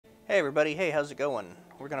Hey everybody, hey, how's it going?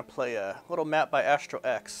 We're gonna play a little map by Astro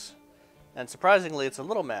X. And surprisingly, it's a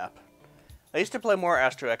little map. I used to play more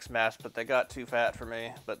Astro X maps, but they got too fat for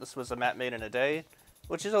me. But this was a map made in a day,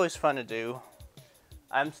 which is always fun to do.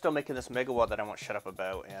 I'm still making this megawatt that I won't shut up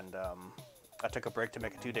about, and I took a break to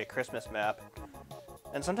make a 2-day Christmas map.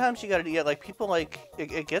 And sometimes you gotta get, like, people, like,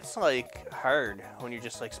 it gets, like, hard when you're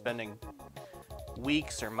just, like, spending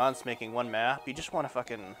weeks or months making one map. You just want to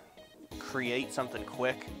fucking create something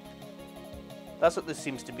quick. That's what this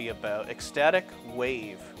seems to be about. Ecstatic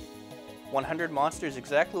Wave. 100 monsters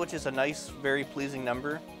exactly, which is a nice, very pleasing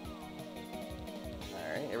number.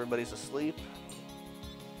 Alright, everybody's asleep.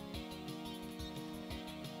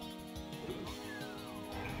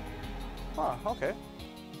 Huh, okay.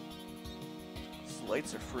 These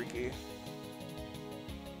lights are freaky.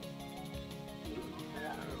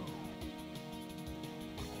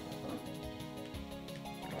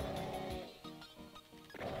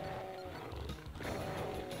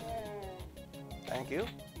 Thank you.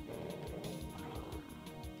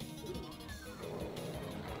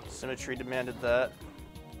 Symmetry demanded that.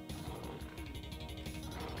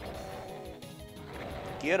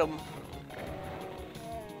 Get him.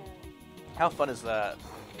 How fun is that?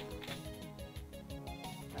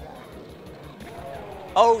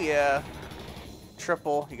 Oh yeah.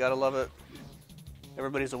 Triple, you gotta love it.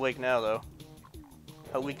 Everybody's awake now though.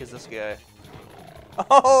 How weak is this guy?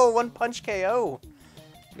 Oh, one punch KO.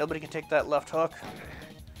 Nobody can take that left hook.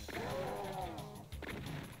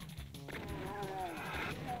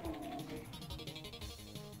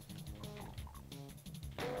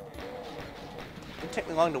 Didn't take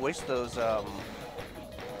me long to waste those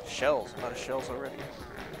shells. I'm out of shells already.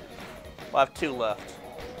 Well, I have 2 left.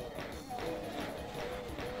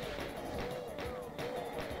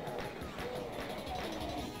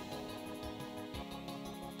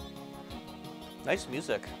 Nice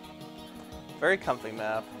music. Very comfy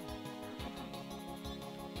map.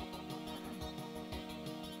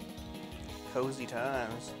 Cozy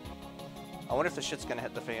times. I wonder if the shit's gonna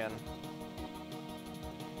hit the fan.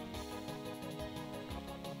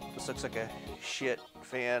 This looks like a shit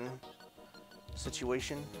fan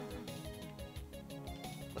situation.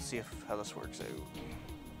 Let's see how this works out.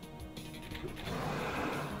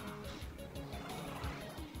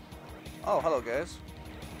 Oh, hello guys.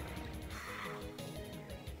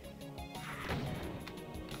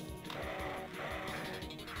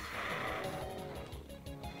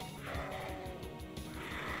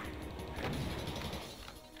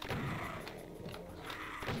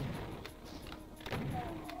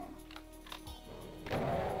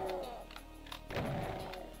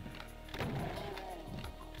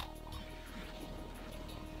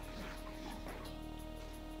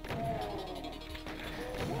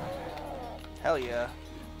 Hell yeah.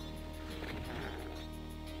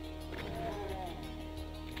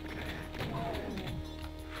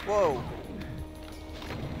 Whoa.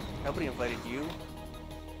 Nobody invited you.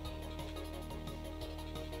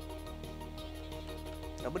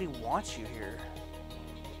 Nobody wants you here.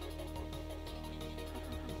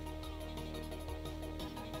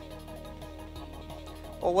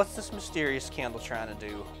 Well, what's this mysterious candle trying to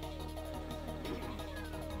do?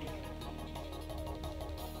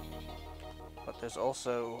 There's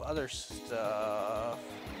also other stuff.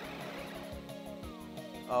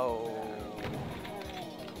 Oh.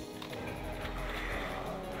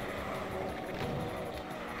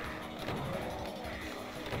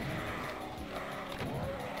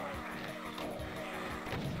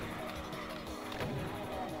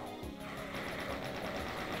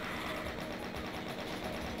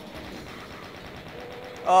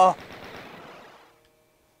 Oh.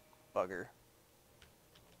 Bugger.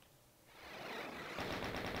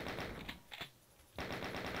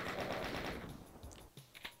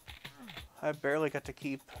 I barely got to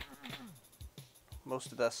keep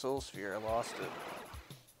most of that soul sphere. I lost it.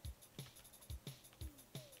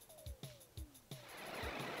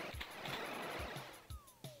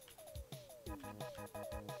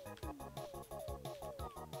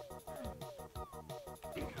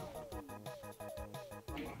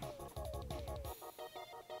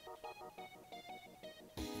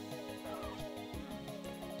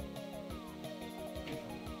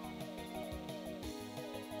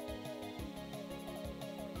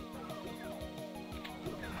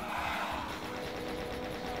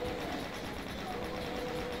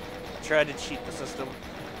 Tried to cheat the system.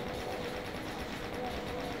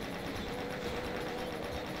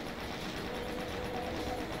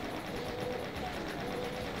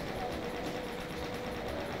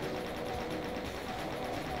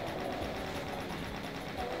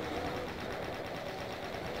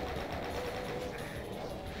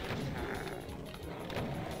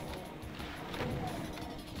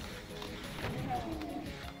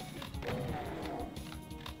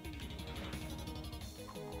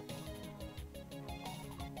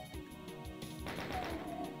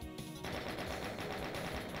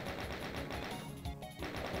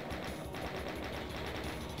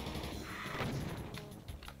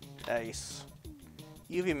 Nice.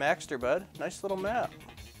 UV Maxter, bud. Nice little map.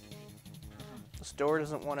 This door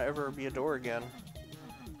doesn't want to ever be a door again.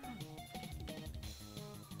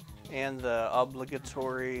 And the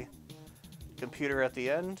obligatory computer at the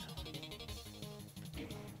end.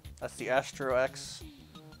 That's the Astro X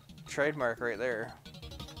trademark right there.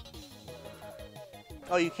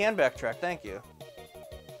 Oh, you can backtrack, thank you.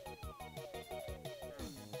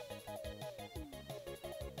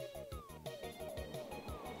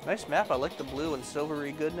 Nice map, I like the blue and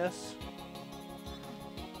silvery goodness.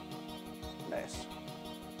 Nice.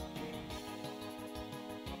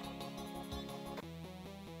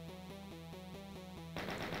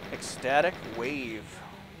 Ecstatic Wave.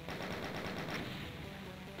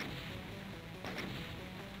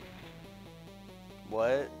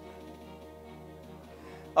 What?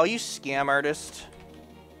 Oh, you scam artist.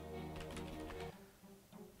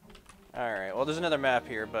 Alright, well there's another map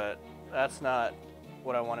here, but that's not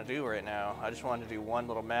what I want to do right now. I just wanted to do one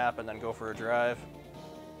little map and then go for a drive.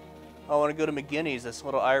 I want to go to McGinney's, this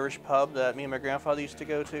little Irish pub that me and my grandfather used to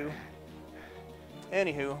go to.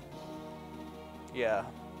 Anywho. Yeah,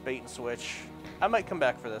 bait and switch. I might come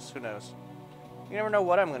back for this, who knows. You never know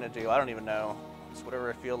what I'm going to do, I don't even know. It's whatever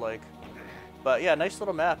I feel like. But yeah, nice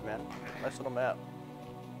little map, man. Nice little map.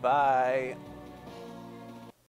 Bye.